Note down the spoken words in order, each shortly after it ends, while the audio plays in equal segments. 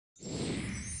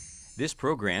This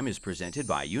program is presented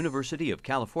by University of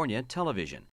California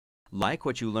Television. Like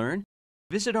what you learn?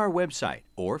 Visit our website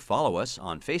or follow us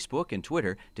on Facebook and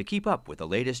Twitter to keep up with the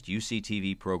latest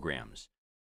UCTV programs.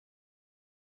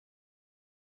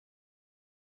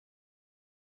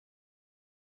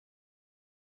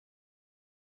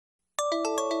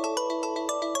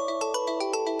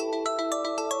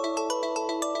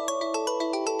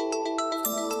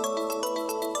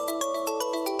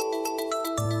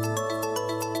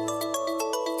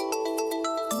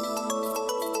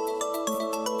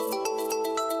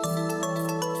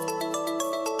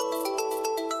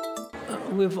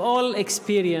 We've all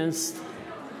experienced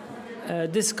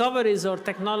discoveries or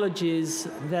technologies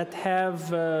that have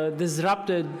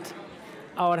disrupted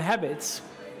our habits.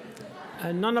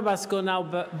 None of us go now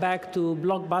back to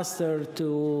Blockbuster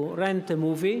to rent a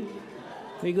movie.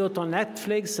 We go to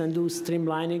Netflix and do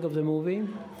streamlining of the movie.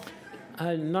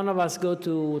 None of us go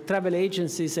to travel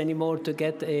agencies anymore to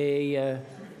get a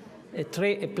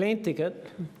plane ticket.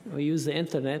 We use the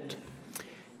internet.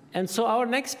 And so our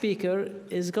next speaker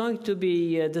is going to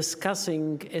be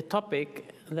discussing a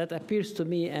topic that appears to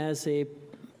me as a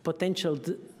potential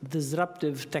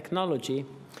disruptive technology,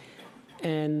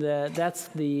 and that's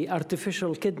the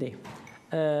artificial kidney.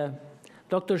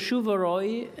 Dr. Shuva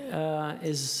Roy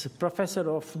is professor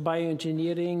of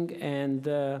bioengineering and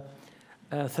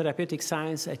therapeutic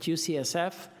science at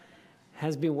UCSF,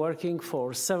 has been working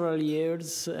for several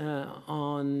years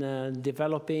on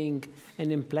developing an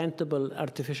implantable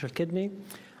artificial kidney.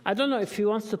 I don't know if he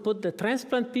wants to put the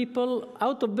transplant people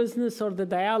out of business or the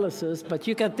dialysis, but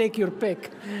you can take your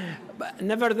pick. But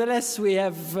nevertheless,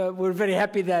 we're very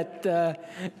happy that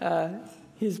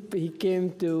he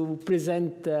came to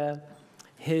present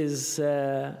his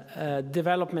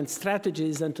development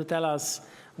strategies and to tell us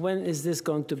when is this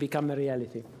going to become a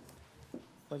reality.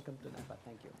 Welcome to NAPA.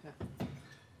 Thank you.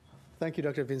 Thank you,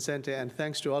 Dr. Vincente, and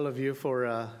thanks to all of you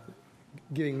for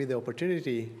giving me the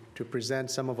opportunity to present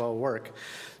some of our work.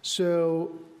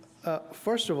 So,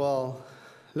 first of all,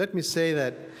 let me say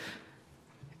that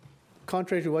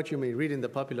contrary to what you may read in the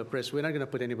popular press, we're not going to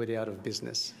put anybody out of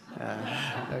business.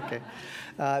 Okay.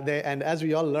 And as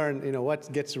we all learn,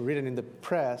 what gets written in the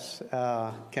press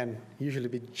can usually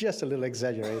be just a little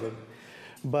exaggerated.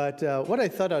 But what I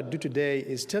thought I'd do today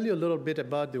is tell you a little bit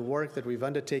about the work that we've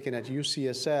undertaken at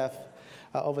UCSF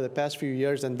over the past few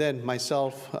years, and then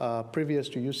myself, previous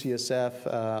to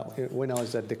UCSF, when I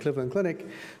was at the Cleveland Clinic,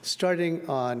 starting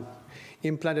on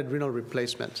implanted renal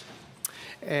replacement.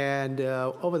 And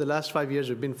over the last 5 years,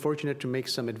 we've been fortunate to make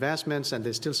some advancements, and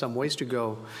there's still some ways to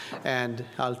go. And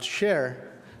I'll share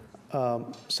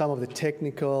some of the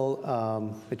technical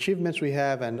achievements we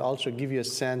have and also give you a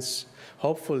sense,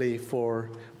 hopefully, for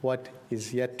what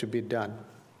is yet to be done.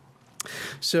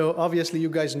 So obviously, you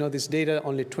guys know this data,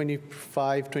 only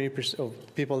 20% of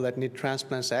people that need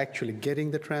transplants are actually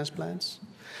getting the transplants.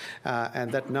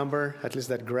 And that number, at least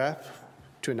that graph,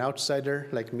 to an outsider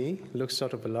like me, looks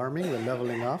sort of alarming. We're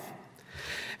leveling off.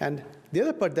 And the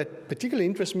other part that particularly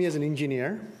interests me as an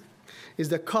engineer is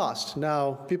the cost.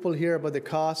 Now, people hear about the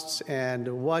costs,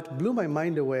 and what blew my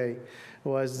mind away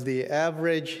was the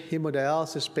average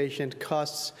hemodialysis patient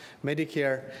costs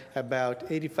Medicare about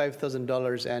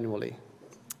 $85,000 annually.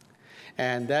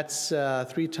 And that's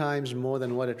 3 times more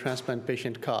than what a transplant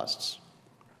patient costs.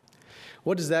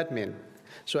 What does that mean?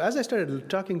 So as I started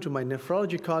talking to my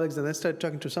nephrology colleagues, and I started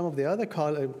talking to some of the other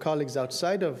colleagues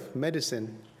outside of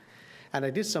medicine, and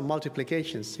I did some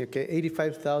multiplications. Okay,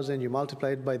 85,000, you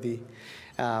multiply it by the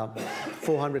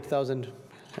 400,000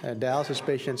 dialysis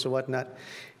patients or whatnot.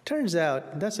 Turns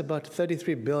out that's about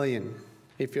 33 billion.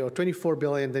 If you're 24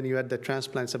 billion, then you add the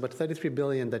transplants, about 33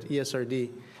 billion that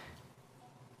ESRD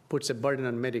puts a burden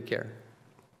on Medicare.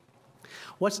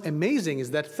 What's amazing is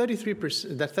that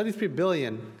 33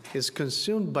 billion is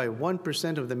consumed by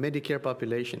 1% of the Medicare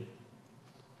population.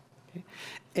 Okay?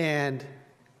 And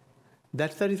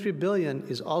that 33 billion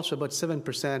is also about 7%,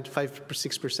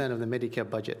 5-6% of the Medicare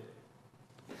budget.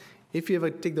 If you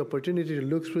ever take the opportunity to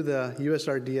look through the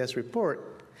USRDS report,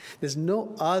 there's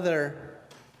no other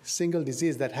single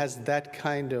disease that has that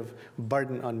kind of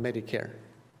burden on Medicare.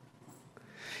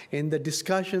 In the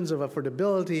discussions of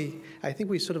affordability, I think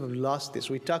we sort of have lost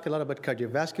this. We talk a lot about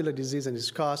cardiovascular disease and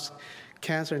its costs,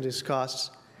 cancer and its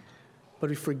costs, but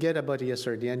we forget about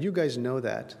ESRD, and you guys know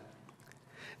that.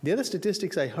 The other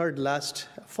statistics I heard last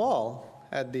fall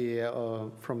at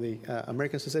from the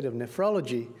American Society of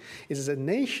Nephrology is, as a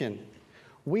nation,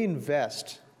 we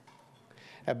invest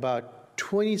about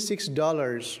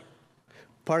 $26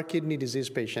 per kidney disease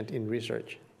patient in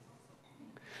research.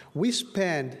 We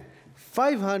spend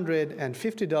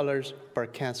 $550 per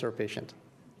cancer patient.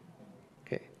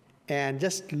 And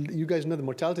just, you guys know the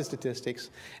mortality statistics,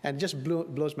 and it just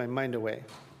blows my mind away.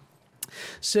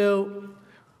 So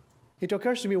it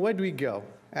occurs to me, where do we go?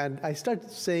 And I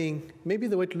start saying, maybe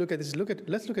the way to look at this is,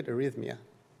 let's look at arrhythmia.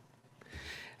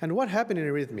 And what happened in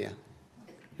arrhythmia?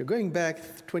 You're going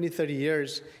back 20, 30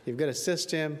 years, you've got a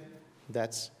system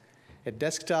that's a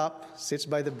desktop, sits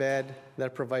by the bed,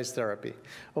 that provides therapy.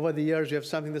 Over the years, you have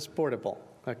something that's portable,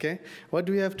 okay? What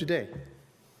do we have today?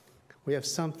 We have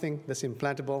something that's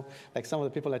implantable, like some of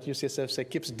the people at UCSF say,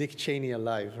 keeps Dick Cheney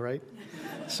alive, right?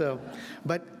 So,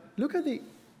 but look at the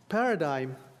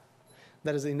paradigm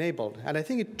that is enabled. And I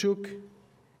think it took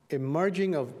a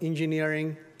merging of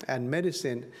engineering and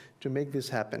medicine to make this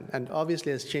happen. And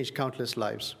obviously has changed countless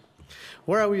lives.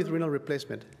 Where are we with renal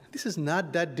replacement? This is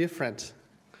not that different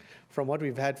from what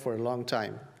we've had for a long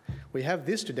time. We have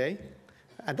this today,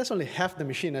 and that's only half the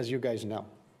machine, as you guys know.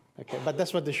 Okay? But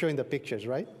that's what they show in the pictures,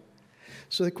 right?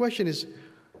 So the question is,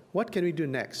 what can we do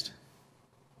next?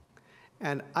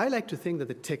 And I like to think that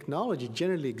the technology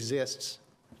generally exists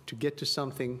to get to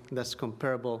something that's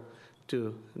comparable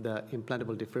to the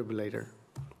implantable defibrillator.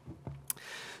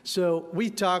 So we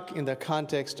talk in the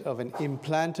context of an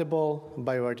implantable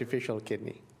bioartificial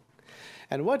kidney.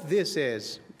 And what this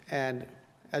is, and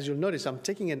as you'll notice, I'm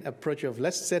taking an approach of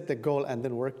let's set the goal and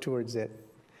then work towards it,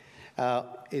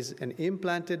 is an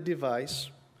implanted device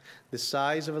the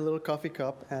size of a little coffee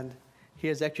cup, and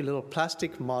here's actually a little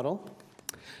plastic model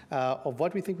of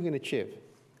what we think we can achieve.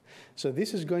 So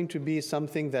this is going to be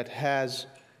something that has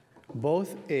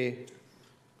both a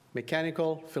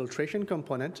mechanical filtration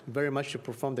component, very much to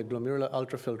perform the glomerular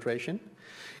ultrafiltration,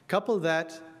 couple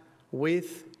that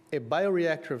with a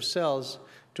bioreactor of cells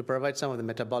to provide some of the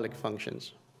metabolic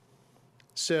functions.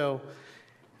 So,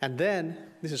 and then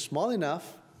this is small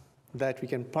enough that we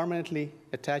can permanently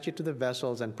attach it to the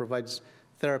vessels and provides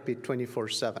therapy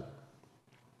 24/7.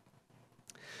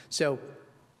 So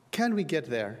can we get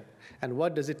there? And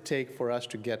what does it take for us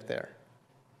to get there?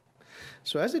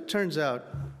 So as it turns out,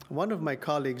 one of my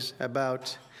colleagues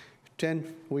about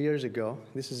 10 years ago,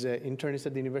 this is an internist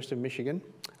at the University of Michigan,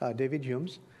 David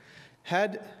Humes,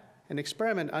 had an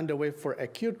experiment underway for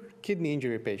acute kidney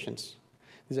injury patients.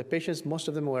 These are patients, most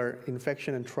of them were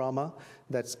infection and trauma,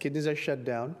 that kidneys are shut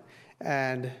down.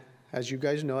 And as you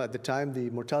guys know, at the time, the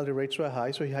mortality rates were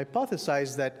high, so he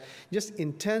hypothesized that just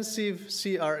intensive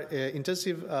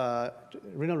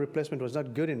renal replacement was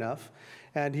not good enough.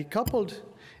 And he coupled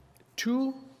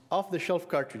 2 off-the-shelf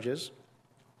cartridges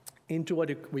into what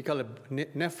we call a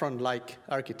nephron-like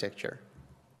architecture.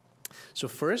 So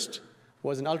first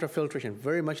was an ultrafiltration,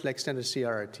 very much like standard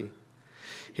CRRT.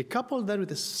 He coupled that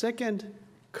with a second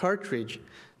cartridge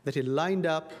that he lined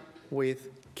up with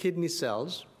kidney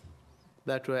cells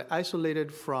that were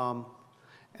isolated from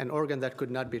an organ that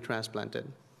could not be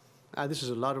transplanted. This is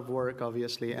a lot of work,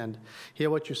 obviously, and here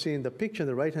what you see in the picture on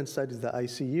the right-hand side is the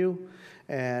ICU,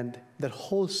 and that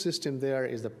whole system there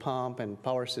is the pump and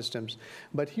power systems.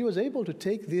 But he was able to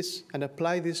take this and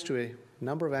apply this to a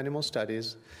number of animal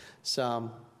studies,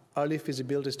 some early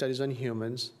feasibility studies on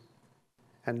humans,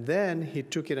 and then he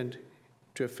took it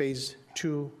into a phase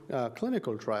 2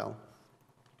 clinical trial.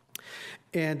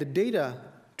 And the data,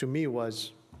 to me,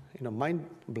 was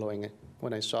mind-blowing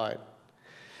when I saw it.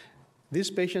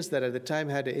 These patients that at the time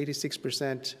had an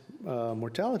 86%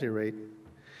 mortality rate,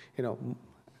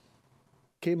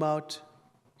 came out,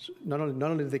 not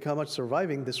only did they come out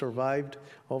surviving, they survived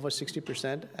over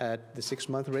 60% at the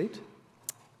 6-month rate.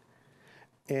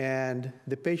 And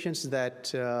the patients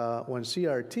that won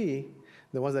CRT,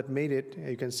 the ones that made it,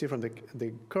 you can see from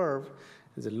the curve,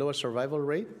 is the lowest survival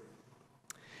rate.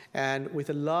 And with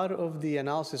a lot of the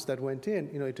analysis that went in,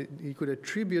 you could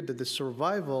attribute that the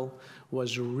survival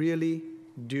was really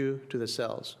due to the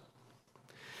cells.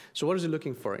 So what is he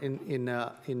looking for? In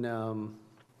the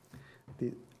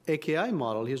AKI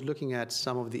model, he's looking at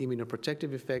some of the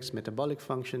immunoprotective effects, metabolic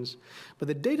functions. But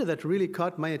the data that really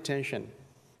caught my attention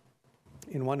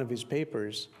in one of his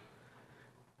papers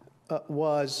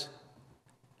was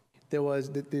the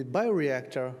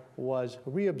bioreactor was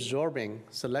reabsorbing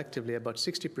selectively about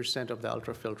 60% of the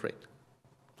ultrafiltrate.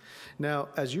 Now,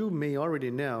 as you may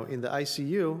already know, in the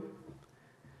ICU,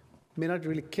 may not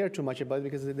really care too much about it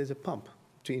because there's a pump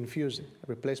to infuse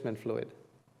replacement fluid.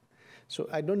 So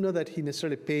I don't know that he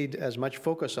necessarily paid as much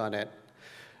focus on it,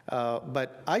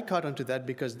 but I caught onto that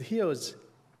because here was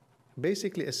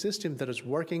basically a system that is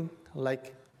working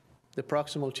like the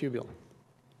proximal tubule.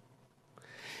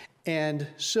 And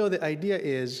so the idea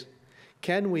is,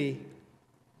 can we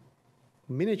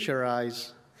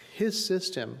miniaturize his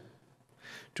system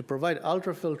to provide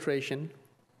ultrafiltration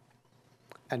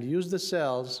and use the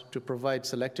cells to provide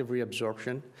selective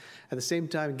reabsorption. At the same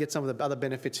time, get some of the other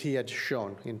benefits he had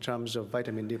shown in terms of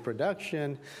vitamin D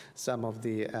production, some of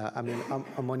the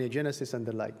ammoniogenesis and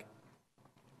the like.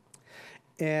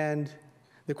 And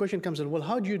the question comes in, well,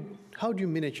 how do you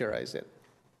miniaturize it?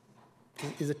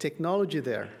 Is the technology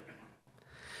there?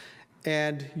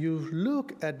 And you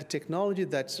look at the technology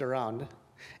that's around,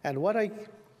 and what I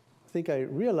think I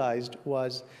realized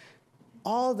was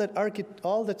all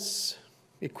that's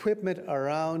equipment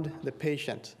around the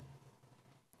patient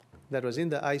that was in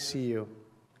the ICU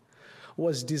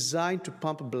was designed to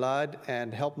pump blood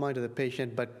and help monitor the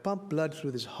patient, but pump blood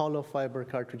through these hollow fiber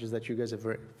cartridges that you guys are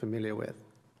very familiar with.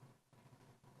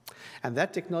 And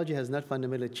that technology has not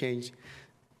fundamentally changed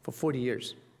for 40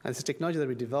 years. And it's a technology that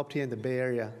we developed here in the Bay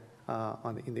Area,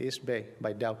 in the East Bay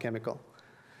by Dow Chemical.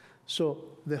 So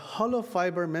the hollow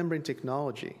fiber membrane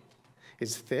technology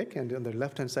is thick, and on the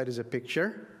left-hand side is a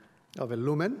picture of a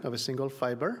lumen of a single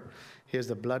fiber. Here's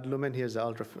the blood lumen, here's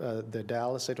the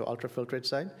dialysate or ultrafiltrate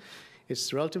side.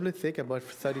 It's relatively thick, about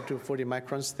 30 to 40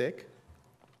 microns thick.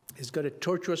 It's got a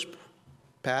tortuous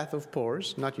path of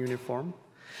pores, not uniform.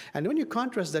 And when you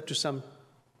contrast that to some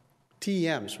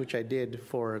TEMs, which I did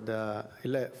for the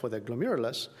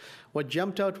glomerulus, what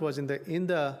jumped out was in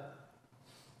the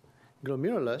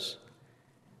glomerulus,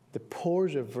 the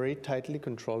pores are very tightly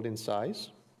controlled in size.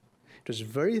 It was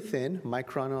very thin,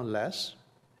 micron or less.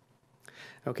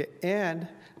 Okay, and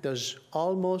there's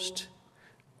almost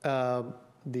there's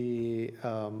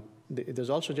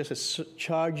also just a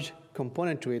charged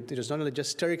component to it. It is not only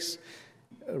just steric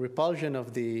repulsion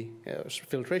of the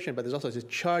filtration, but there's also a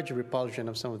charged repulsion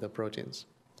of some of the proteins.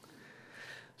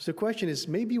 So the question is,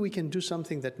 maybe we can do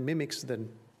something that mimics the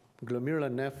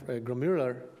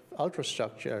glomerular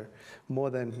ultrastructure more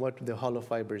than what the hollow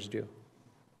fibers do.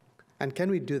 And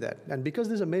can we do that? And because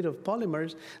these are made of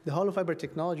polymers, the hollow fiber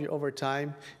technology over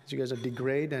time, as you guys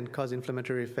degrade and cause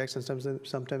inflammatory effects, and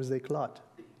sometimes they clot.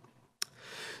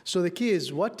 So the key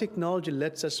is, what technology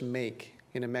lets us make,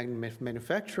 in a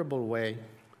manufacturable way,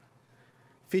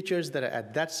 features that are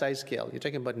at that size scale? You're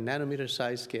talking about nanometer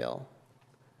size scale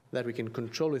that we can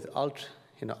control with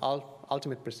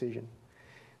ultimate precision.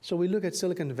 So we look at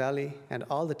Silicon Valley and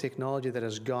all the technology that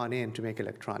has gone in to make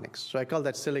electronics. So I call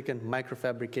that silicon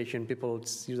microfabrication. People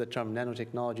use the term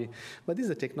nanotechnology. But this is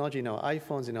the technology in our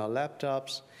iPhones, in our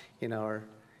laptops, in our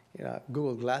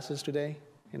Google Glasses today.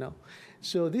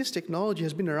 So this technology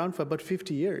has been around for about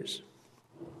 50 years.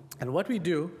 And what we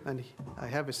do, and I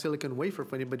have a silicon wafer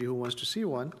for anybody who wants to see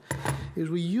one, is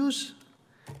we use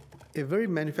a very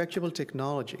manufacturable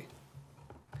technology.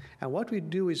 And what we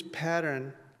do is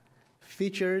pattern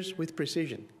features with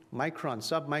precision, micron,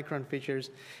 sub-micron features,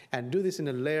 and do this in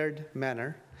a layered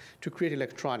manner to create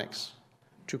electronics,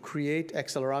 to create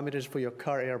accelerometers for your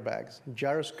car airbags,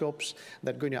 gyroscopes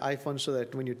that go in your iPhone so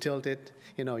that when you tilt it,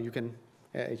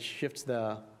 it shifts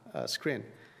the screen.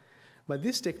 But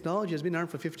this technology has been around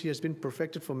for 50 years, been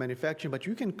perfected for manufacturing, but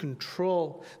you can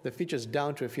control the features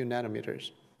down to a few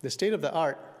nanometers. The state of the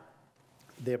art,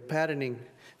 they're patterning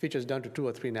features down to 2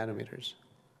 or 3 nanometers.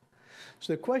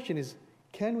 So the question is,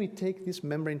 can we take this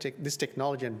this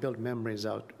technology and build membranes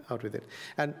out with it?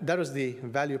 And that was the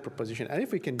value proposition. And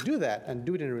if we can do that and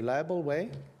do it in a reliable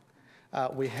way,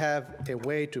 we have a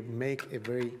way to make a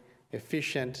very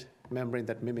efficient membrane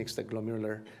that mimics the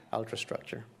glomerular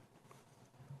ultrastructure.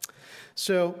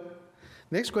 So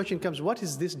next question comes, what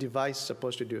is this device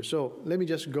supposed to do? So let me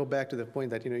just go back to the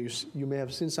point that you may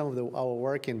have seen some of our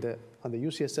work on the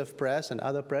UCSF press and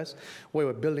other press where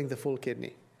we're building the full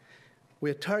kidney.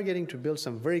 We're targeting to build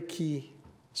some very key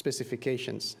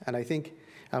specifications, and I think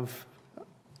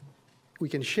we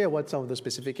can share what some of the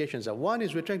specifications are. One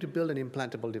is we're trying to build an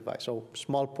implantable device, so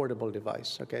small portable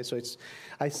device, okay? So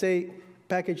I say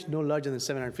packaged no larger than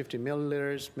 750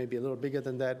 milliliters, maybe a little bigger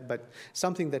than that, but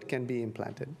something that can be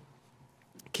implanted.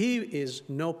 Key is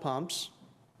no pumps,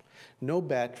 no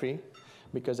battery,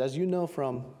 because as you know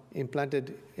from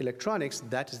implanted electronics,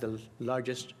 that is the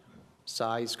largest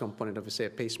size component of, say, a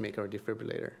pacemaker or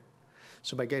defibrillator.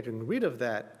 So by getting rid of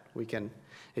that, we can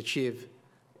achieve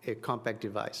a compact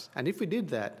device. And if we did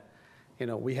that,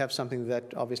 we have something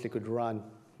that obviously could run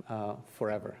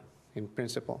forever, in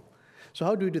principle. So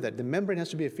how do we do that? The membrane has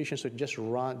to be efficient, so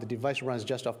the device runs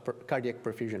just off cardiac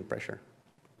perfusion pressure.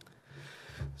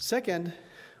 Second,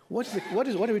 what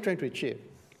are we trying to achieve?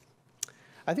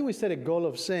 I think we set a goal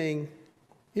of saying,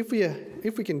 if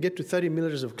we can get to 30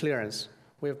 milliliters of clearance,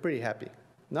 we're pretty happy.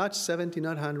 Not 70,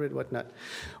 not 100, whatnot.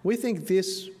 We think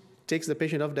this takes the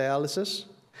patient off dialysis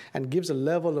and gives a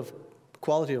level of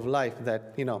quality of life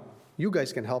that, you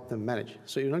guys can help them manage.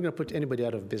 So you're not going to put anybody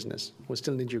out of business. We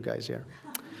still need you guys here.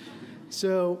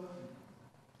 So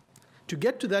to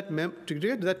get to that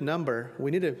number,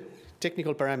 we need a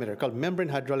technical parameter called membrane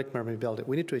hydraulic permeability.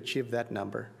 We need to achieve that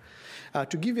number.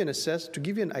 To give you an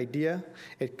idea,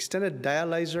 extended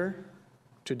dialyzer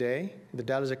today, the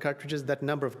dialyzer cartridges, that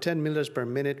number of 10 milliliters per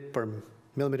minute per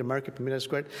millimeter mercury per minute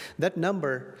squared, that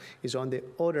number is on the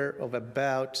order of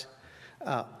about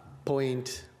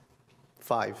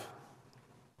 0.5.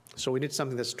 So we need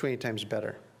something that's 20 times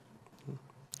better.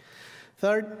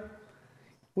 Third,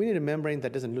 we need a membrane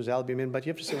that doesn't lose albumin, but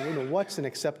you have to say, what's an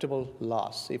acceptable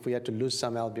loss if we had to lose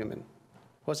some albumin?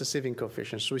 What's the sieving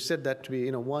coefficient? So we set that to be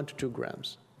 1 to 2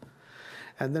 grams.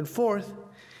 And then fourth,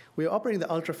 we're operating the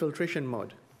ultrafiltration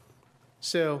mode.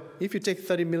 So if you take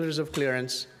 30 milliliters of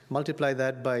clearance, multiply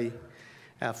that by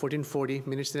 1440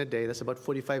 minutes in a day, that's about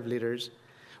 45 liters.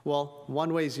 Well,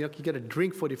 one way is you got to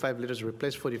drink 45 liters,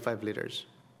 replace 45 liters.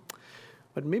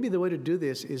 But maybe the way to do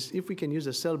this is if we can use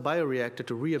a cell bioreactor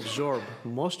to reabsorb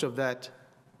most of that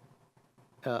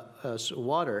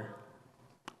water,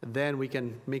 then we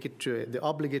can make it to the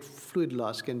obligate fluid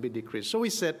loss can be decreased. So we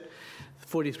set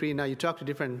 43. Now you talk to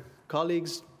different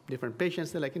colleagues, different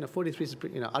patients, they're like, 43 is,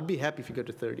 I'd be happy if you go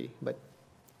to 30, but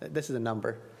this is the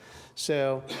number.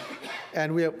 So,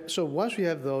 so once we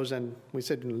have those, and we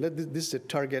said, this is a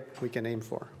target we can aim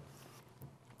for.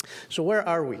 So where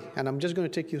are we? And I'm just going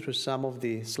to take you through some of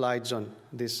the slides on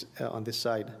this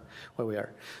side where we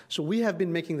are. So we have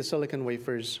been making the silicon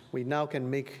wafers. We now can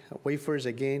make wafers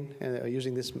again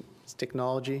using this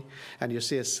technology, and you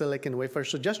see a silicon wafer.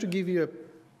 So just to give you a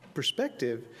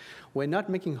perspective, we're not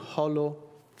making hollow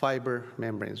fiber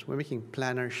membranes. We're making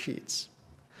planar sheets.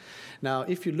 Now,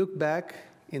 if you look back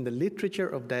in the literature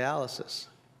of dialysis,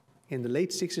 in the late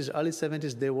 60s, early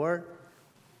 70s, there were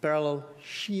parallel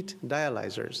sheet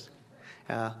dialyzers,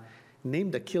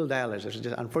 named the Kill dialyzers. It's just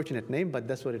an unfortunate name, but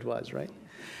that's what it was, right?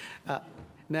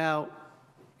 Now,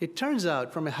 it turns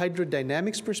out from a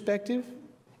hydrodynamics perspective,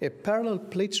 a parallel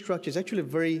plate structure is actually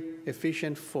very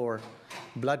efficient for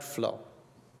blood flow.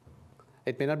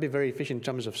 It may not be very efficient in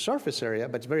terms of surface area,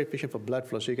 but it's very efficient for blood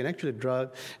flow. So you can actually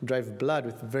drive blood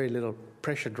with very little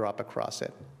pressure drop across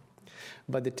it.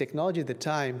 But the technology at the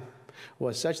time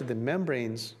was such that the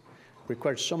membranes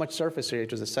required so much surface area,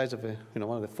 it was the size of one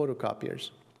of the photocopiers.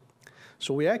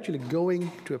 So we're actually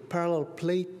going to a parallel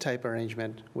plate type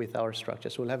arrangement with our structure.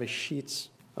 So we'll have sheets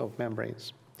of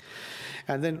membranes.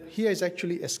 And then here is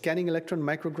actually a scanning electron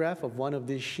micrograph of one of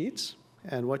these sheets.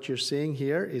 And what you're seeing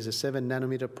here is a 7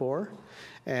 nanometer pore.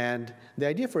 And the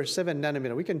idea for a 7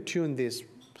 nanometer, we can tune this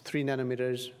 3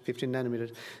 nanometers, 15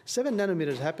 nanometers. 7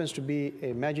 nanometers happens to be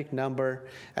a magic number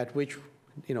at which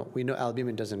we know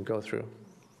albumin doesn't go through.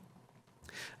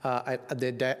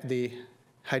 The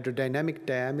hydrodynamic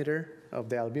diameter of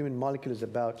the albumin molecule is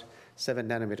about 7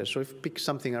 nanometers. So if we pick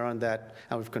something around that,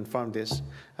 and we've confirmed this,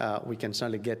 we can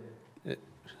certainly get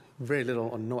very little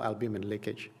or no albumin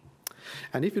leakage.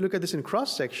 And if you look at this in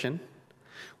cross-section,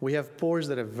 we have pores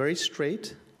that are very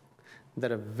straight,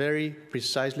 that are very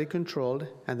precisely controlled,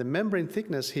 and the membrane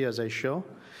thickness here, as I show,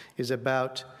 is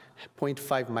about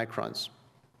 0.5 microns.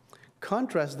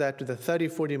 Contrast that to the 30,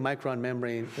 40 micron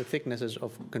membrane thicknesses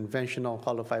of conventional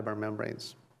hollow fiber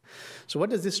membranes. So what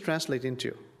does this translate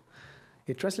into?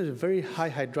 It translates to very high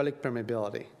hydraulic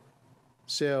permeability.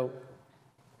 So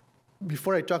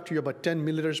before I talk to you about 10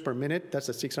 milliliters per minute,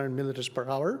 that's 600 milliliters per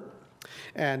hour.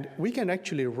 And we can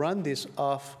actually run this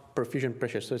off perfusion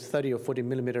pressure. So it's 30 or 40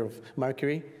 millimeter of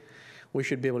mercury. We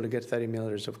should be able to get 30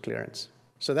 milliliters of clearance.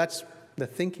 So that's the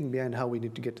thinking behind how we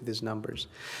need to get to these numbers.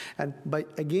 And by,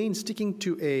 again, sticking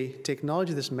to a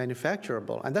technology that's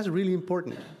manufacturable, and that's really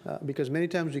important because many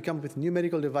times we come up with new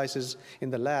medical devices in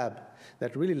the lab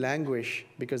that really languish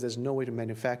because there's no way to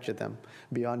manufacture them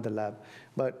beyond the lab.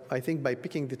 But I think by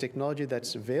picking the technology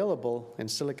that's available in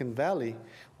Silicon Valley,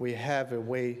 we have a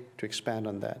way to expand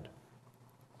on that.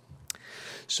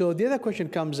 So the other question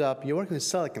comes up, you're working with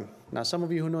silicon. Now, some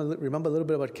of you who remember a little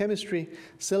bit about chemistry,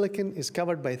 silicon is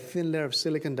covered by a thin layer of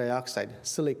silicon dioxide,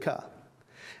 silica.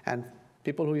 And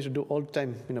people who used to do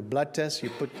all-the-time blood tests, you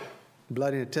put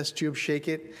blood in a test tube, shake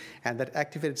it, and that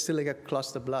activated silica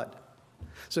clots the blood.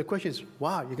 So the question is,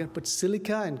 wow, you're going to put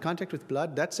silica in contact with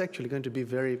blood? That's actually going to be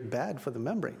very bad for the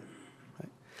membrane.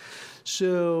 Right?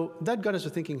 So that got us to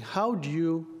thinking, how do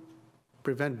you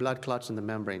prevent blood clots in the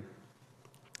membrane?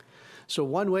 So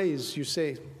one way is you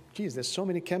say, geez, there's so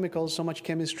many chemicals, so much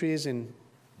chemistries in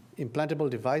implantable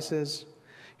devices,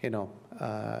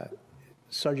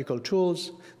 surgical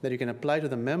tools that you can apply to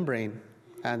the membrane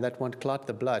and that won't clot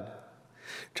the blood.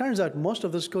 Turns out most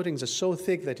of those coatings are so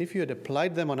thick that if you had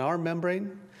applied them on our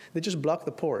membrane, they just block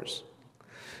the pores.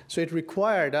 So it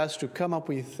required us to come up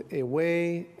with a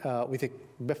way,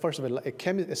 first of all,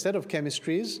 a set of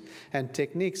chemistries and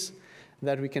techniques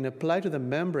that we can apply to the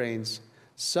membranes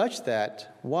such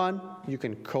that, one, you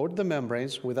can coat the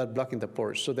membranes without blocking the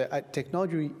pores. So the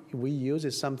technology we use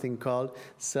is something called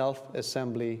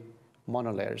self-assembly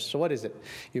monolayers. So what is it?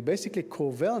 You basically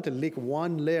covalently leak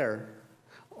one layer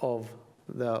of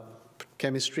the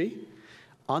chemistry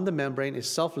on the membrane. It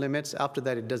self-limits. After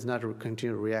that, it does not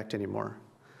continue to react anymore.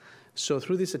 So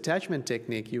through this attachment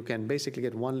technique, you can basically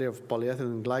get one layer of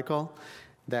polyethylene glycol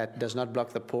that does not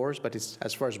block the pores, but it's,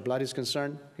 as far as blood is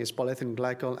concerned, it's polyethylene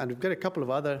glycol. And we've got a couple of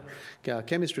other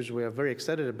chemistries we are very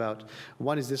excited about.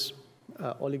 One is this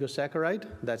oligosaccharide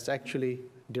that's actually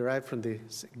derived from the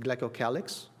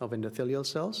glycocalyx of endothelial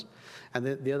cells. And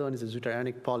the other one is the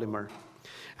deuterionic polymer.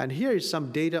 And here is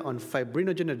some data on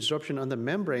fibrinogen absorption on the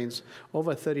membranes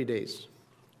over 30 days.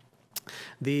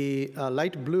 The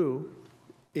light blue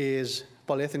is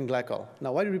polyethylene glycol.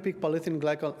 Now, why do we pick polyethylene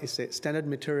glycol? It's a standard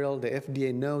material. The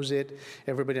FDA knows it.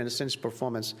 Everybody understands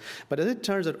performance. But as it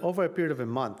turns out, over a period of a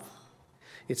month,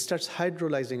 it starts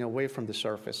hydrolyzing away from the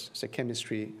surface. It's a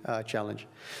chemistry challenge.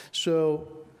 So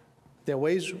there are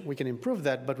ways we can improve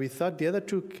that, but we thought the other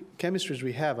two chemistries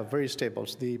we have are very stable.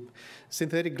 So the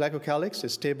synthetic glycocalyx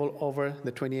is stable over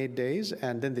the 28 days,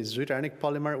 and then the deuterionic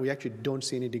polymer, we actually don't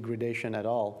see any degradation at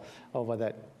all over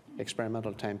that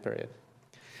experimental time period.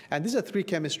 And these are three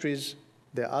chemistries.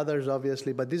 There are others,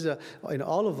 obviously, but these are, in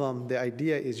all of them, the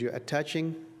idea is you're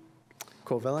attaching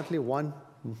covalently one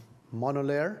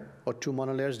monolayer or two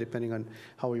monolayers, depending on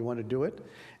how you want to do it,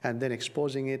 and then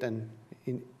exposing it and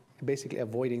basically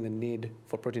avoiding the need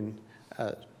for protein,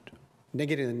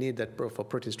 negating the need for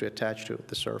proteins to attach to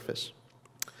the surface.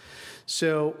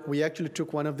 So we actually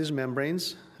took one of these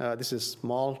membranes. This is a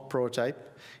small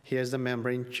prototype. Here's the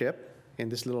membrane chip in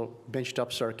this little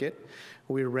benchtop circuit.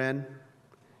 We ran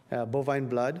bovine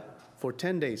blood for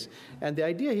 10 days. And the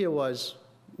idea here was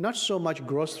not so much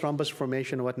gross thrombus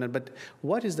formation and whatnot, but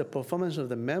what is the performance of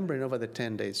the membrane over the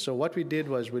 10 days? So what we did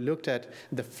was we looked at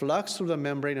the flux through the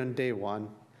membrane on day one,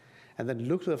 and then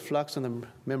looked at the flux on the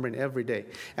membrane every day.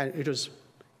 And it was,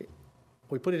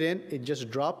 we put it in, it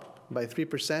just dropped by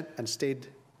 3% and stayed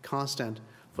constant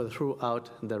throughout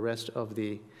the rest of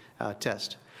the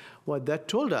test. What that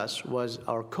told us was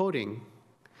our coating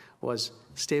was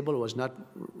stable, was not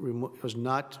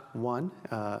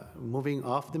moving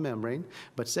off the membrane,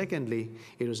 but secondly,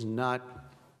 it was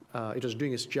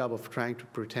doing its job of trying to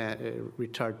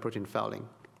retard protein fouling.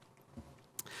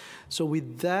 So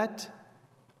with that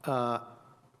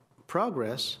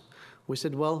progress, we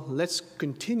said, well, let's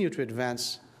continue to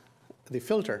advance the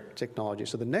filter technology.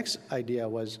 So the next idea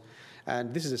was,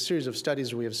 and this is a series of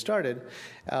studies we have started,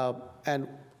 and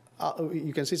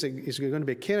you can see it's going to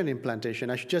be a canine implantation.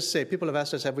 I should just say, people have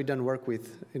asked us, have we done work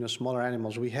with smaller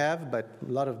animals? We have, but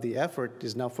a lot of the effort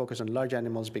is now focused on large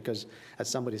animals because, as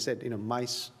somebody said,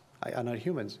 mice are not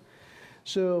humans.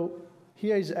 So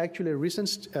here is actually a recent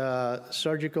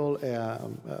surgical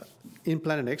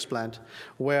implant and explant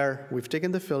where we've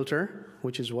taken the filter,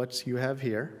 which is what you have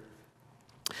here,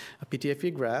 a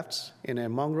PTFE grafts in a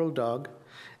mongrel dog,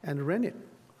 and ran it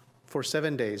for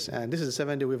 7 days. And this is a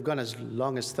 7 day, we've gone as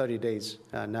long as 30 days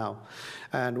now.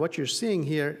 And what you're seeing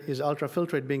here is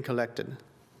ultrafiltrate being collected.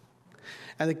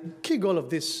 And the key goal of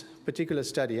this particular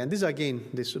study, and these are again,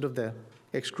 the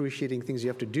excruciating things you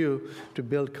have to do to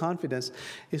build confidence,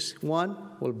 is one,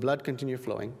 will blood continue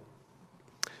flowing?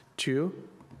 Two,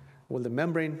 will the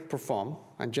membrane perform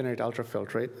and generate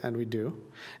ultrafiltrate? And we do.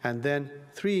 And then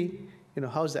three,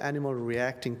 how's the animal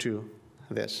reacting to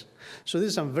this? So this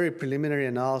is some very preliminary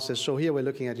analysis. So here we're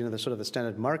looking at the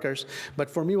standard markers. But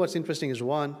for me, what's interesting is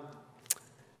one,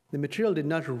 the material did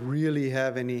not really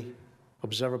have any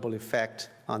observable effect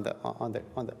on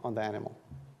the animal.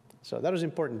 So that was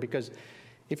important because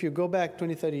if you go back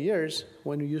 20, 30 years,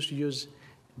 when we used to use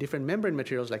different membrane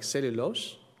materials like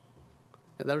cellulose,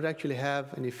 that would actually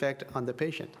have an effect on the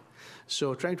patient.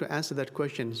 So trying to answer that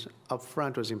question up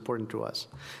front was important to us.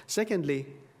 Secondly,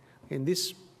 in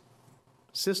this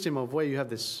system of where you have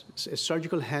this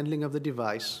surgical handling of the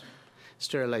device,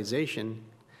 sterilization,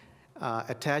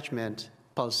 attachment,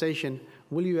 pulsation,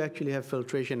 will you actually have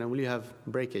filtration and will you have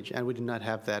breakage? And we did not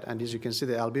have that. And as you can see,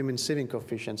 the albumin sieving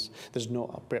coefficients, there's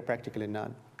practically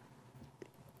none.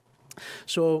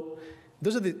 So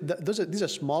these are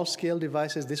small scale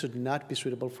devices. This would not be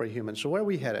suitable for a human. So where are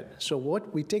we headed? So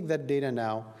we take that data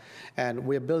now and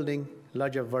we're building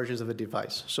larger versions of the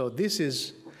device. So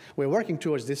we're working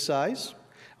towards this size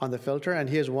on the filter, and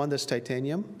here's one that's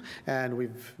titanium, and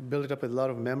we've built it up with a lot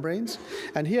of membranes.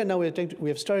 And here now we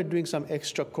have started doing some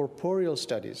extracorporeal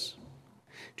studies.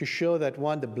 to show that,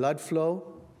 one, the blood flow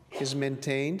is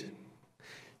maintained,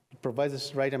 it provides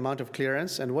this right amount of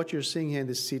clearance. And what you're seeing here in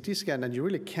this CT scan, and you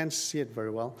really can't see it very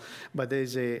well, but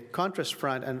there's a contrast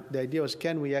front, and the idea was,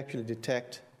 can we actually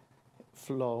detect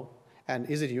flow, and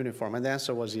is it uniform? And the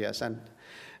answer was yes. And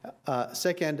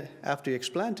second, after you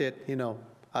explant it,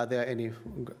 are there any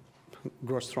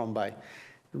gross thrombi?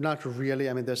 Not really.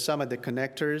 I mean, there's some at the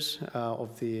connectors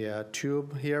of the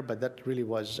tube here, but that really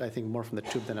was, I think, more from the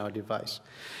tube than our device.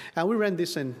 And we ran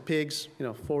this in pigs,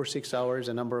 4 or 6 hours,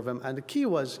 a number of them. And the key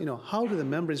was, how do the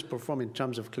membranes perform in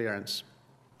terms of clearance?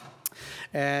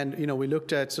 And, we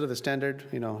looked at sort of the standard,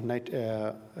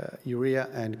 urea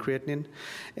and creatinine.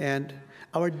 And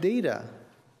our data,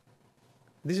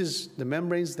 this is the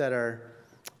membranes that are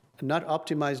not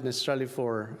optimized necessarily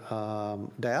for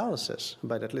dialysis,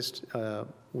 but at least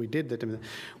we did that.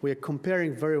 We are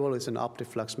comparing very well with an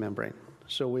OptiFlux membrane.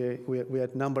 So we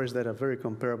had numbers that are very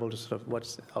comparable to sort of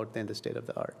what's out there in the state of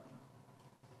the art.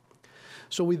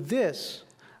 So with this,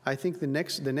 I think the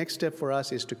next step for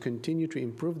us is to continue to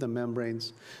improve the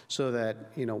membranes so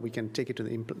that we can take it to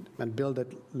the implant and build a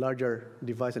larger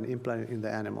device and implant it in the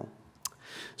animal.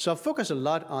 So I've focused a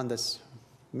lot on this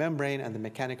membrane and the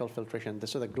mechanical filtration,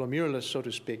 so the glomerulus, so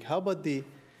to speak. How about the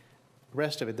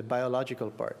rest of it, the biological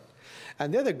part?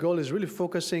 And the other goal is really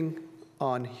focusing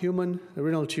on human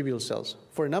renal tubule cells.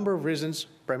 For a number of reasons,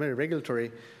 primarily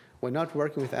regulatory, we're not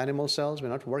working with animal cells, we're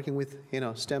not working with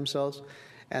stem cells,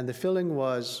 and the feeling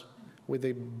was, with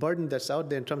the burden that's out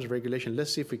there in terms of regulation,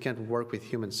 let's see if we can't work with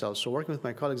human cells. So working with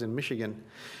my colleagues in Michigan,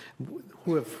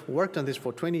 who have worked on this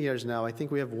for 20 years now, I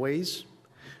think we have ways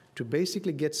to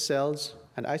basically get cells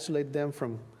and isolate them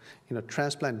from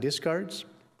transplant discards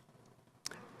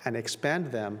and expand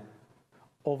them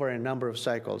over a number of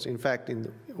cycles. In fact,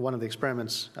 in one of the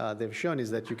experiments they've shown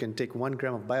is that you can take 1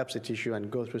 gram of biopsy tissue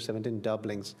and go through 17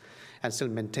 doublings and still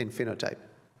maintain phenotype.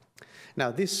 Now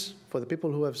this, for the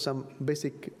people who have some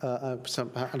basic,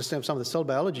 understand some of the cell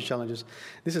biology challenges,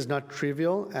 this is not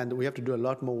trivial, and we have to do a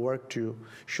lot more work to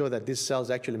show that these cells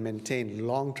actually maintain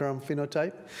long-term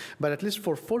phenotype. But at least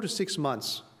for 4 to 6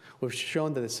 months, we've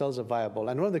shown that the cells are viable.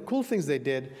 And one of the cool things they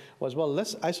did was, well,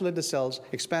 let's isolate the cells,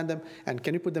 expand them, and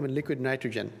can you put them in liquid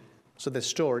nitrogen? So they're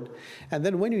stored. And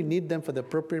then when you need them for the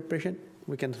appropriate patient,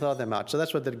 we can thaw them out. So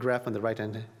that's what that graph on the right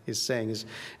hand is saying, is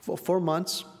for 4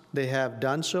 months, they have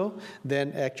done so.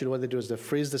 Then actually what they do is they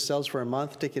freeze the cells for a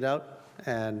month, take it out,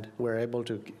 and we're able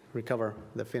to recover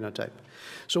the phenotype.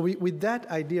 So with that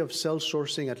idea of cell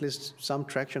sourcing, at least some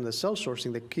traction of the cell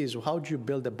sourcing, the key is how do you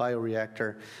build a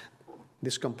bioreactor,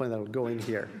 this component that will go in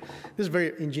here. This is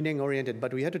very engineering oriented,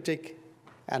 but we had to take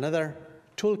another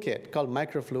toolkit called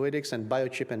microfluidics and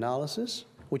biochip analysis,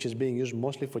 which is being used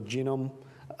mostly for genome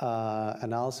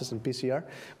analysis and PCR.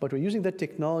 But we're using that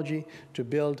technology to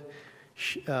build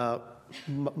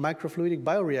microfluidic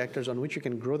bioreactors on which you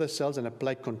can grow the cells and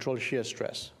apply controlled shear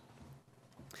stress.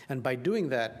 And by doing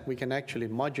that, we can actually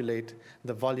modulate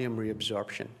the volume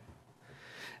reabsorption.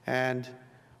 And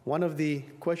one of the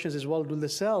questions is, well, do the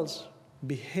cells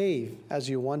behave as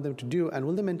you want them to do, and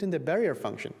will they maintain the barrier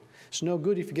function? It's no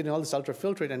good if you're getting all this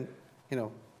ultrafiltrate and,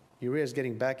 urea is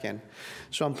getting back in.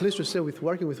 So I'm pleased to say, with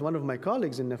working with one of my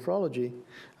colleagues in nephrology,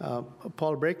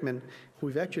 Paul Brakeman,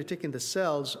 we've actually taken the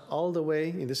cells all the way,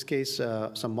 in this case,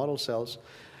 some model cells,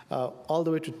 all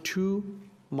the way to 2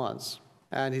 months.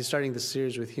 And he's starting the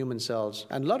series with human cells.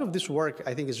 And a lot of this work,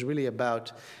 I think, is really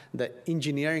about the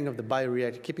engineering of the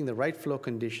bioreactor, keeping the right flow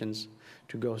conditions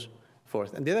to go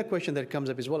forth. And the other question that comes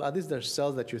up is, well, are these the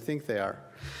cells that you think they are?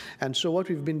 And so what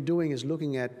we've been doing is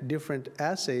looking at different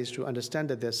assays to understand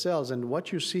that they're cells. And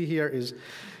what you see here is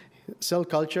cell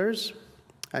cultures,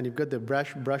 and you've got the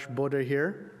brush border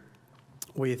here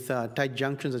with tight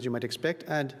junctions, as you might expect,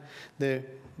 and the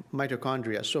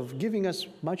mitochondria. So giving us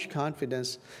much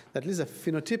confidence that at least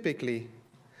phenotypically,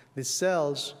 the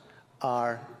cells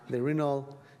are the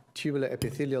renal tubular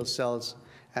epithelial cells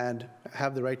and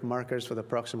have the right markers for the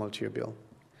proximal tubule.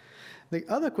 The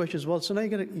other question is, well, so now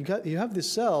you have these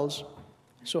cells,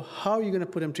 so how are you going to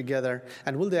put them together,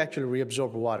 and will they actually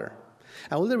reabsorb water?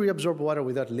 And will they reabsorb water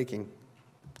without leaking?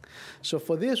 So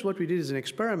for this, what we did is an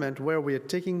experiment where we are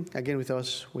taking, again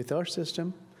with our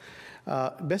system,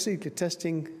 basically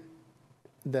testing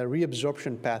the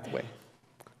reabsorption pathway.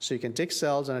 So you can take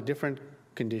cells under different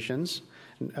conditions,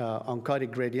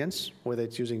 oncotic gradients, whether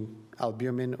it's using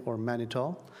albumin or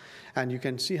mannitol, and you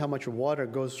can see how much water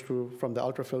goes through from the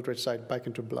ultrafiltrate side back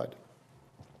into blood.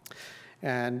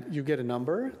 And you get a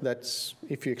number that's,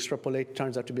 if you extrapolate,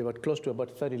 turns out to be close to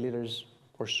about 30 liters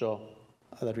or so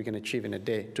that we can achieve in a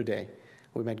day today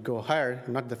We might go higher,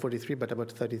 not the 43, but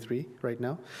about 33 right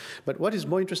now. But what is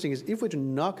more interesting is if we were to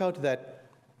knock out that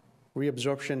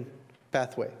reabsorption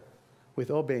pathway with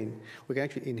Obane, we can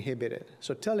actually inhibit it.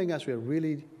 So telling us we are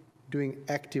really doing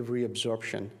active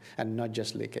reabsorption and not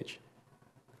just leakage.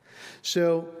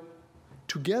 So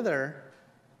together,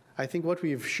 I think what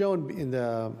we've shown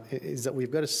is that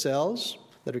we've got cells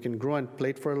that we can grow and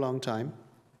plate for a long time.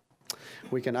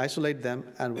 We can isolate them,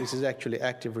 and this is actually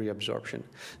active reabsorption.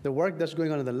 The work that's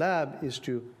going on in the lab is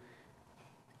to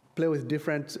play with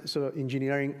different sort of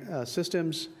engineering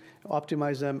systems,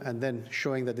 optimize them, and then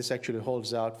showing that this actually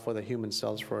holds out for the human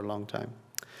cells for a long time.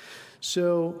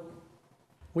 So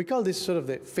we call this sort of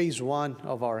the phase one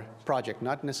of our project,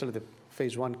 not necessarily the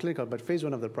phase one clinical, but phase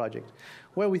one of the project,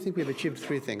 where we think we've achieved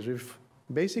three things. We've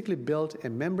basically built a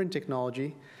membrane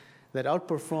technology that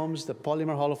outperforms the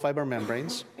polymer hollow fiber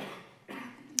membranes,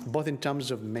 both in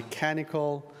terms of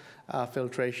mechanical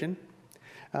filtration.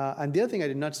 And the other thing I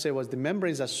did not say was the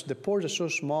membranes, the pores are so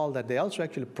small that they also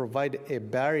actually provide a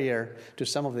barrier to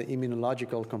some of the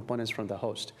immunological components from the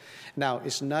host. Now,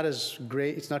 it's not as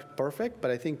great, it's not perfect,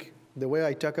 but I think the way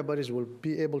I talk about it is we'll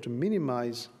be able to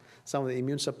minimize some of the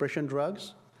immune suppression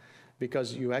drugs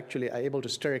because you actually are able to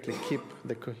sterically keep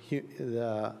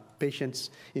the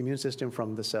patient's immune system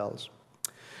from the cells.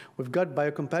 We've got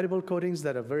biocompatible coatings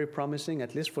that are very promising,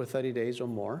 at least for 30 days or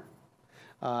more.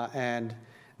 And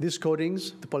these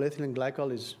coatings, the polyethylene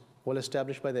glycol is well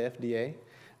established by the FDA.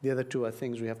 The other two are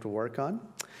things we have to work on.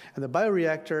 And the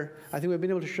bioreactor, I think we've been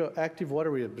able to show active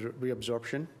water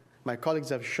reabsorption. My colleagues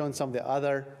have shown some of the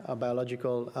other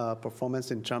biological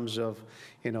performance in terms of,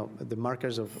 the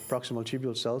markers of proximal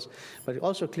tubule cells. But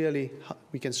also clearly,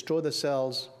 we can store the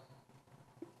cells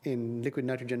in liquid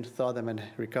nitrogen, thaw them, and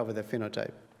recover their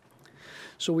phenotype.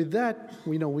 So with that,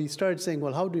 we started saying,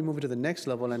 well, how do we move it to the next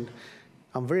level? And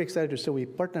I'm very excited to say we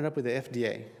partnered up with the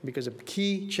FDA because a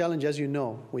key challenge, as you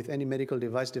know, with any medical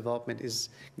device development is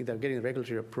they're getting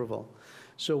regulatory approval.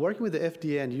 So working with the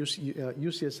FDA and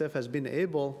UCSF has been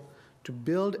able to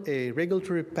build a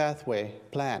regulatory pathway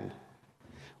plan,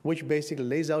 which basically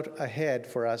lays out ahead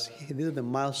for us, these are the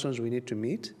milestones we need to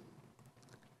meet.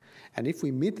 And if we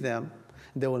meet them,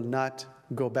 they will not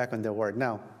go back on their word.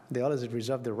 Now, they always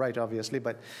reserve the right, obviously,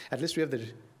 but at least we have the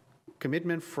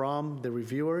commitment from the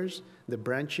reviewers, the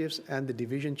branch chiefs, and the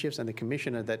division chiefs, and the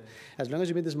commissioner that as long as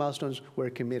you meet these milestones, we're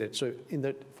committed. So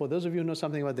for those of you who know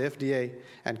something about the FDA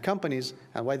and companies,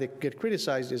 and why they get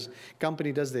criticized is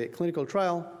company does the clinical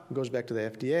trial, goes back to the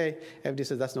FDA, FDA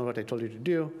says, that's not what I told you to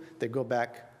do. They go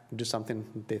back, do something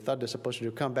they thought they're supposed to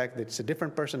do, come back, it's a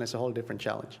different person, it's a whole different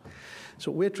challenge. So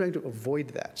we're trying to avoid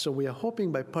that. So we are hoping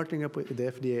by partnering up with the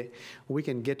FDA, we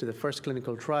can get to the first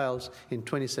clinical trials in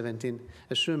 2017,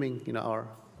 assuming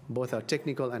both our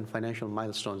technical and financial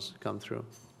milestones come through.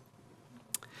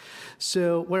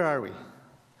 So where are we?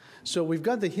 So we've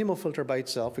got the hemofilter by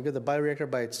itself, we've got the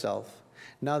bioreactor by itself.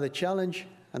 Now the challenge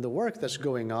and the work that's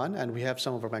going on, and we have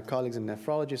some of my colleagues in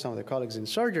nephrology, some of the colleagues in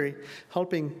surgery,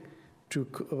 helping to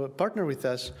partner with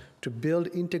us to build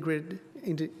integrated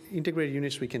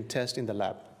units we can test in the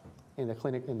lab, in the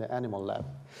clinic, in the animal lab.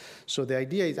 So the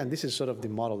idea is, and this is sort of the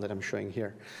model that I'm showing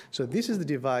here. So this is the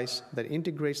device that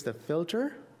integrates the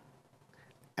filter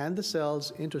and the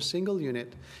cells into a single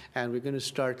unit, and we're going to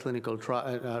start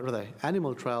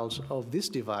animal trials of this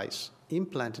device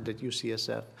implanted at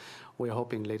UCSF. We're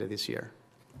hoping later this year.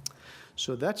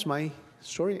 So that's my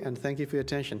story, and thank you for your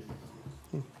attention.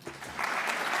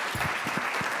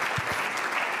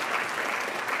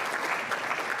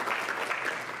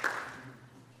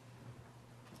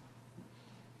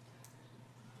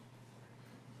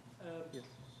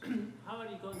 How are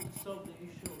you going to solve the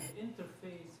issue of the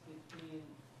interface between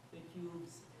the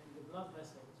tubes and the blood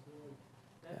vessels?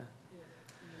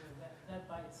 That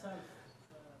by itself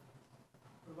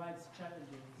provides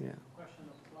challenges. Yeah. Question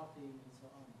of clotting and so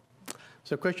on.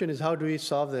 So the question is, how do we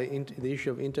solve the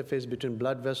issue of interface between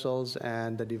blood vessels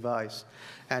and the device?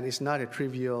 And it's not a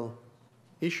trivial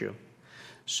issue.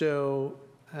 So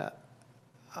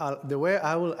the way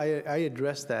I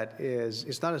address that is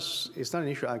it's not an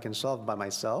issue I can solve by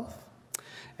myself.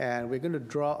 And we're going to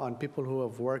draw on people who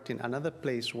have worked in another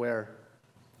place where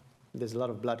there's a lot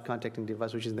of blood contacting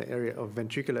device, which is in the area of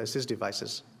ventricular assist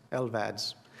devices,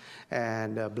 LVADs,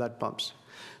 and blood pumps.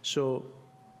 So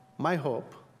my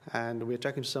hope, and we're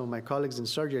talking to some of my colleagues in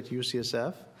surgery at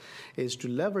UCSF, is to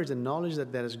leverage the knowledge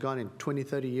that has gone in 20,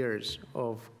 30 years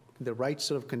of the right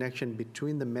sort of connection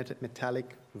between the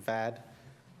metallic VAD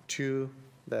to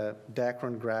the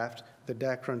Dacron graft, the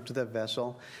Dacron to the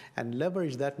vessel, and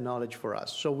leverage that knowledge for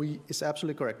us. So it's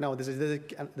absolutely correct. Now, there's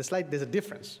a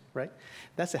difference, right?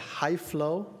 That's a high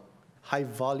flow high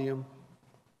volume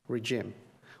regime.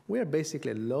 We are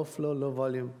basically a low flow, low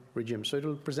volume regime. So it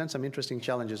will present some interesting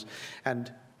challenges.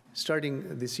 And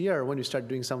starting this year, when we start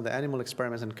doing some of the animal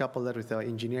experiments and couple that with our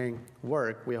engineering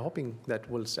work, we are hoping that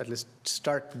we'll at least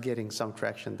start getting some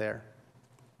traction there.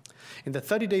 In the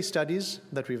 30-day studies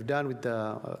that we've done with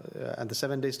and the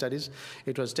 7-day studies,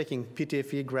 it was taking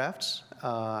PTFE grafts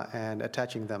and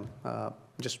attaching them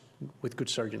just with good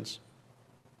surgeons.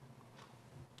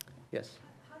 Yes?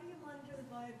 How do you monitor the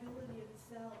viability of the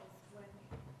cells when it's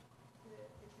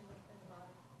in the body?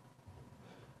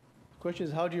 Question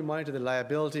is, how do you monitor the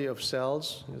liability of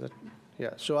cells? Is that, yeah.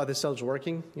 So are the cells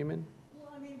working, you mean?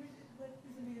 Well, I mean,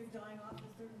 presumably they're dying off at a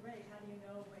certain rate. How do you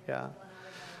know when Yeah. you've run out of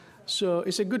cells? So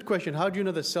it's a good question. How do you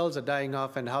know the cells are dying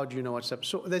off, and how do you know what's up?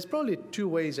 So there's probably two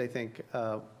ways, I think,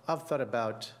 I've thought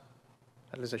about,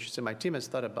 at least I should say my team has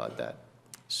thought about that.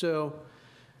 So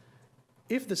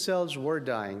if the cells were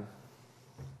dying,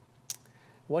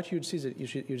 what you'd see is that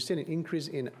you'd see an increase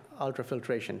in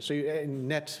ultrafiltration, so in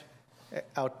net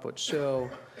output. So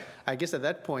I guess at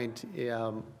that point,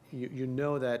 you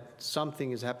know that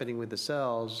something is happening with the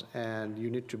cells, and you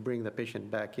need to bring the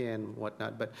patient back in,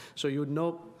 whatnot. But so you would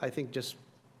know, I think, just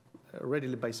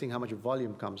readily by seeing how much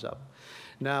volume comes up.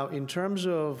 Now, in terms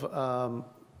of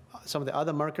some of the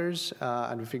other markers,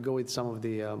 and if we go with some of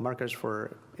the markers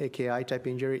for AKI type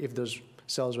injury, if those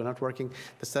cells were not working,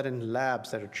 the certain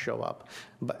labs that would show up.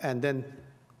 And then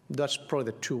that's probably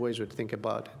the two ways we'd think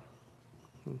about it.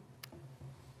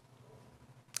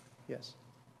 Yes?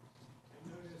 I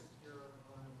noticed your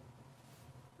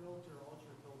filter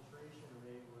ultrafiltration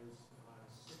rate was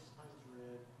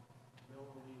 600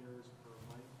 milliliters per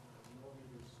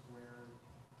millimeter squared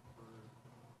per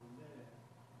minute.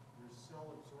 Your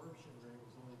cell absorption rate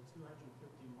was only 250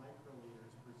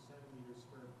 microliters per centimeter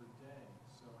squared per day.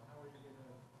 So how are you going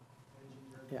to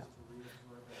engineer this to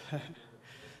reabsorb that?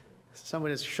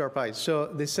 Somebody has sharp eyes. So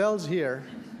the cells here,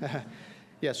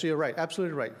 yeah, so you're right,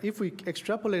 absolutely right. If we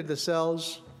extrapolate the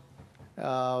cells,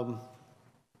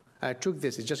 I took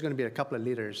this, it's just going to be a couple of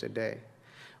liters a day.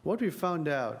 What we found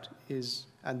out is,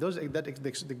 and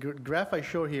the graph I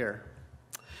show here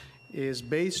is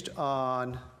based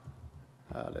on,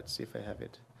 let's see if I have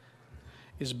it,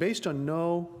 is based on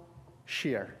no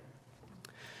shear.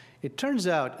 It turns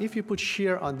out if you put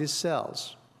shear on these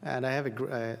cells, and I have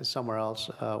it somewhere else,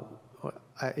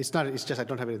 it's just I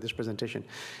don't have it in this presentation.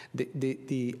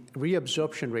 The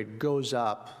reabsorption rate goes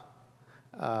up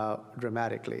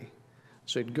dramatically.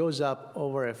 So it goes up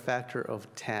over a factor of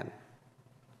 10.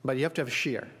 But you have to have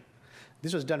shear.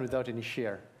 This was done without any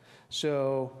shear.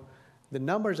 So the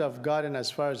numbers I've gotten as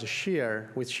far as the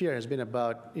shear, with shear has been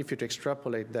about, if you to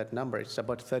extrapolate that number, it's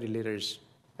about 30 liters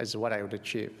is what I would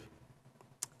achieve.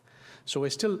 So we're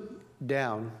still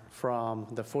down from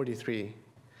the 43.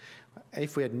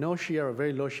 If we had no shear or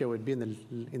very low shear, we'd be in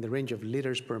the range of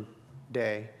liters per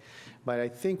day. But I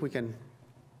think we can,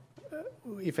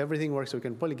 if everything works, we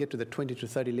can probably get to the 20 to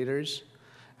 30 liters.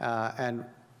 And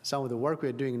some of the work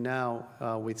we're doing now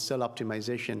with cell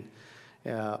optimization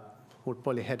would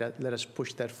probably let us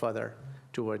push that further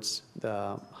towards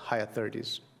the higher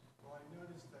 30s. Well, I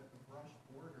noticed that the brush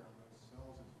border on those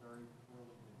cells is very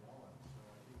poorly developed, so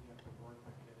I think you have to work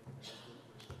on getting that.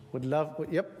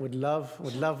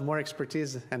 Would love more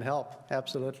expertise and help,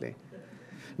 absolutely.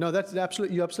 No, that's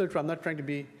absolutely, you're absolutely true. I'm not trying to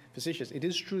be facetious. It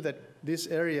is true that this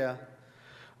area,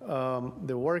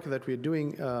 the work that we're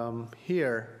doing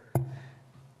here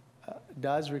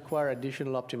does require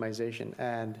additional optimization,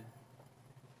 and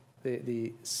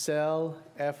the cell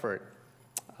effort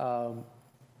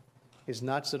is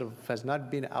not has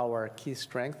not been our key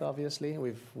strength, obviously.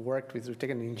 We've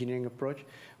taken an engineering approach,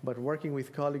 but working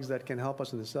with colleagues that can help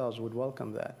us in the cells would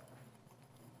welcome that.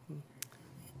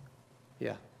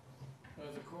 Yeah. Well,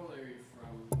 as a corollary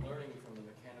from learning from the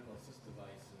mechanical assist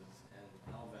devices and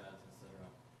LVADs, et cetera,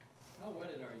 how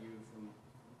wedded are you to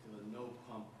the no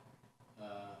pump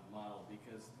model?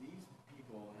 Because these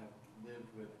people have lived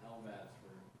with LVADs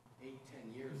for 8,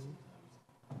 10 years sometimes,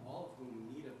 all of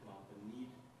whom need a pump and need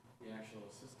the actual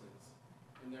assistance.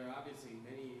 And there are obviously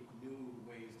many new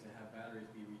ways to have batteries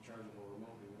be rechargeable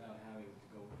remotely without having to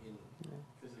go in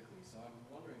physically. So I'm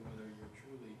wondering whether you're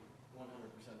truly 100%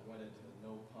 wedded to the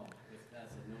no pump, if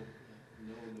that's a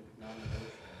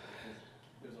non-negotiable, because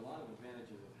there's a lot of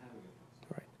advantages of having a pump.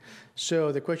 Right. So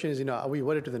the question is, are we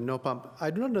wedded to the no pump? I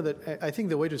do not know that. I think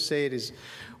the way to say it is,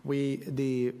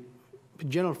 the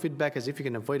general feedback is if you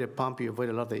can avoid a pump, you avoid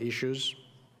a lot of the issues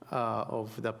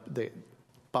of the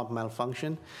pump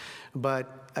malfunction.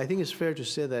 But I think it's fair to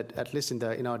say that at least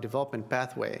in our development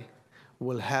pathway,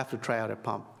 we'll have to try out a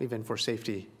pump, even for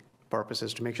safety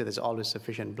purposes to make sure there's always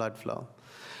sufficient blood flow.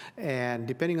 And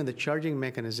depending on the charging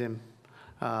mechanism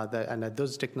and that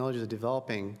those technologies are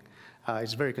developing,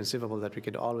 it's very conceivable that we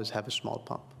could always have a small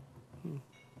pump.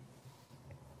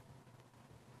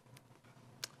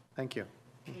 Thank you.